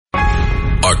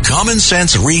A common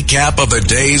sense recap of the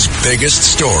day's biggest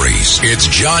stories. It's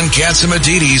John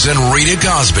Catsimatidis and Rita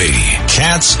Cosby.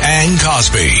 Katz and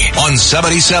Cosby on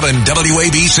 77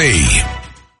 WABC.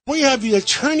 We have the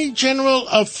Attorney General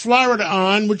of Florida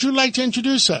on. Would you like to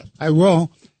introduce her? I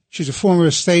will. She's a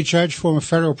former state judge, former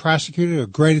federal prosecutor, a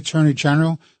great attorney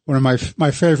general, one of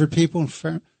my favorite people,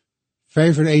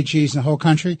 favorite AGs in the whole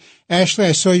country. Ashley,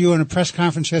 I saw you in a press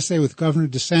conference yesterday with Governor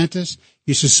DeSantis.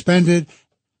 You suspended,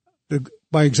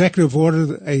 by executive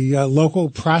order, a local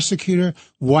prosecutor.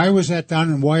 Why was that done,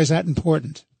 and why is that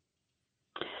important?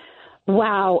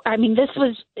 Wow. I mean, this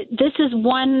is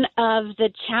one of the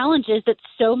challenges that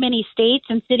so many states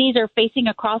and cities are facing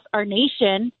across our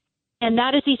nation, and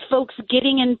that is these folks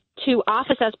getting into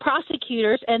office as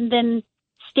prosecutors and then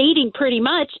stating pretty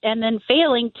much and then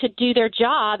failing to do their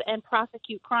job and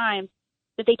prosecute crimes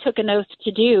that they took an oath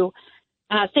to do.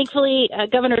 Thankfully,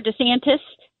 Governor DeSantis,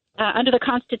 under the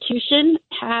Constitution,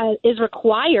 is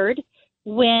required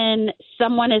when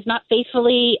someone is not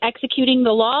faithfully executing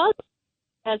the laws,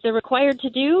 as they're required to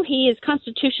do. He is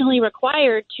constitutionally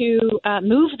required to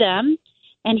move them,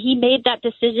 and he made that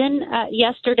decision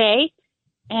yesterday.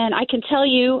 And I can tell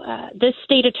you, this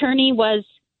state attorney was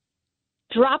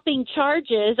dropping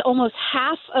charges almost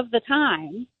half of the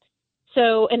time.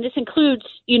 So, and this includes,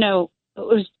 it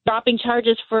was dropping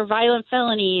charges for violent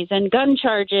felonies and gun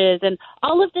charges and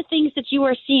all of the things that you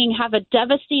are seeing have a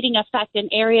devastating effect in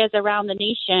areas around the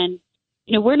nation.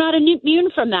 We're not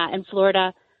immune from that in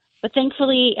Florida. But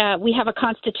thankfully, we have a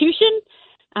constitution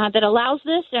that allows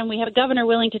this, and we have a governor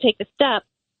willing to take the step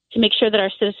to make sure that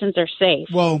our citizens are safe.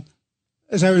 Well,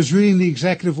 as I was reading the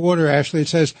executive order, Ashley, it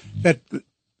says that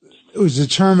it was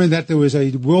determined that there was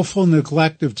a willful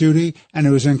neglect of duty and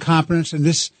it was incompetence, and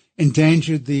this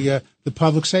endangered the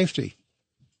public safety.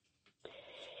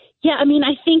 Yeah, I mean,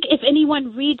 I think if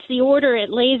anyone reads the order,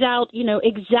 it lays out,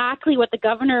 exactly what the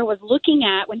governor was looking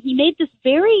at when he made this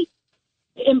very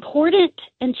important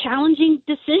and challenging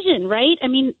decision, right? I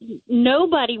mean,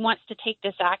 nobody wants to take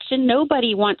this action.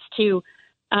 Nobody wants to,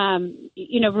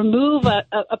 remove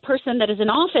a person that is in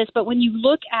office. But when you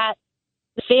look at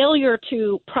the failure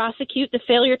to prosecute, the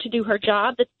failure to do her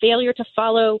job, the failure to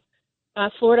follow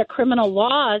Florida criminal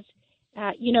laws,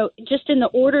 just in the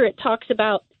order, it talks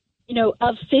about,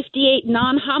 of 58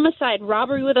 non-homicide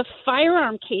robbery with a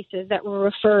firearm cases that were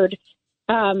referred,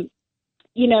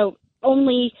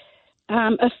 only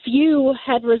a few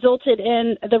had resulted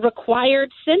in the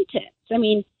required sentence. I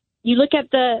mean, you look at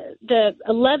the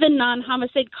 11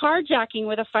 non-homicide carjacking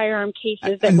with a firearm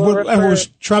cases that were referred. And what was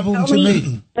troubling to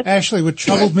me, Ashley, what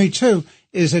troubled me too,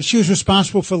 is that she was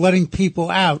responsible for letting people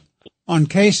out on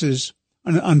cases,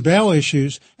 on bail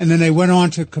issues, and then they went on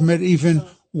to commit even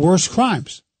worse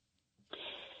crimes.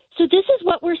 So this is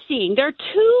what we're seeing. There are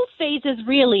two phases,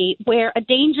 really, where a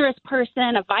dangerous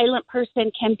person, a violent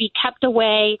person, can be kept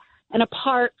away and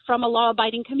apart from a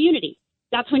law-abiding community.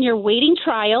 That's when you're waiting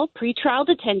trial, pretrial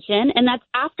detention, and that's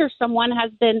after someone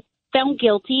has been found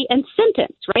guilty and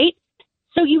sentenced, right?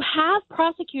 So you have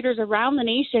prosecutors around the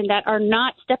nation that are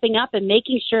not stepping up and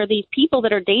making sure these people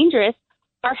that are dangerous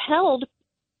are held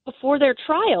before their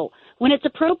trial when it's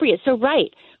appropriate. So,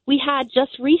 right, we had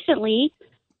just recently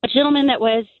a gentleman that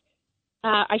was,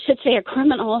 I should say a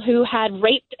criminal who had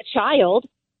raped a child,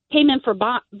 came in for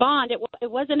bond.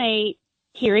 It wasn't a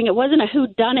hearing. It wasn't a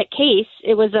whodunit case.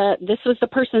 This was the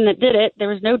person that did it. There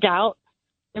was no doubt.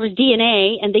 There was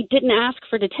DNA, and they didn't ask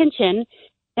for detention.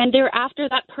 And thereafter,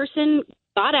 that person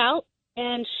got out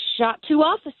and shot two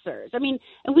officers. I mean,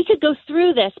 and we could go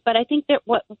through this, but I think that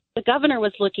what the governor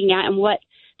was looking at and what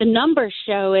the numbers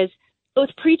show is both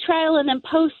pretrial and then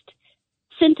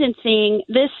post-sentencing,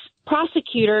 this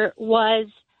prosecutor was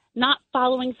not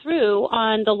following through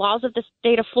on the laws of the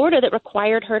state of Florida that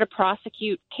required her to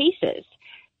prosecute cases.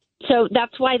 So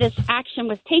that's why this action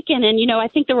was taken. And, I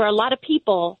think there were a lot of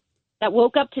people that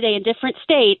woke up today in different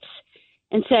states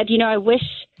and said, I wish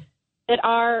that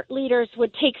our leaders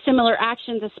would take similar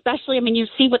actions, especially, you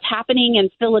see what's happening in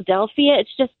Philadelphia.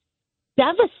 It's just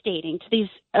devastating to these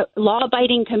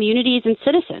law-abiding communities and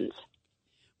citizens.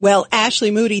 Well,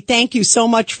 Ashley Moody, thank you so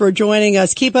much for joining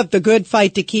us. Keep up the good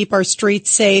fight to keep our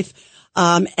streets safe,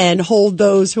 and hold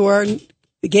those who are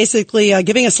basically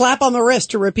giving a slap on the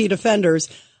wrist to repeat offenders,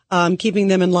 keeping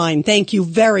them in line. Thank you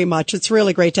very much. It's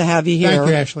really great to have you here. Thank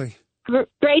you, Ashley.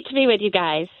 Great to be with you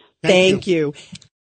guys. Thank you.